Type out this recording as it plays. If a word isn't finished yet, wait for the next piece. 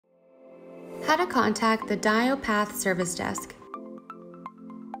How to contact the DYOPATH Service Desk.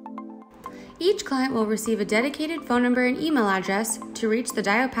 Each client will receive a dedicated phone number and email address to reach the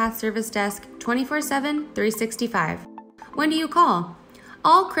DYOPATH Service Desk 24/7, 365. When do you call?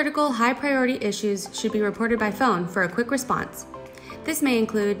 All critical, high-priority issues should be reported by phone for a quick response. This may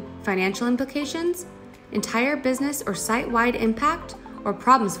include financial implications, entire business or site-wide impact, or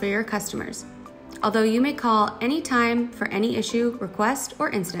problems for your customers, although you may call anytime for any issue, request, or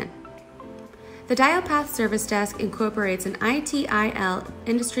incident. The DYOPATH Service Desk incorporates an ITIL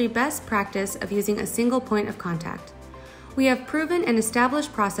industry best practice of using a single point of contact. We have proven and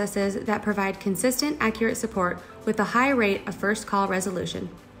established processes that provide consistent, accurate support with a high rate of first call resolution.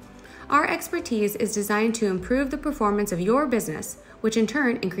 Our expertise is designed to improve the performance of your business, which in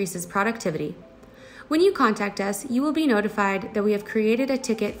turn increases productivity. When you contact us, you will be notified that we have created a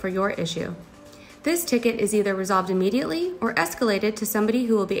ticket for your issue. This ticket is either resolved immediately or escalated to somebody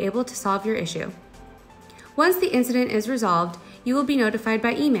who will be able to solve your issue. Once the incident is resolved, you will be notified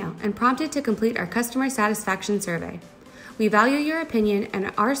by email and prompted to complete our customer satisfaction survey. We value your opinion,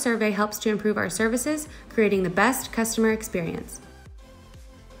 and our survey helps to improve our services, creating the best customer experience.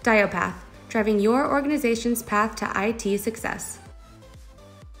 DYOPATH, driving your organization's path to IT success.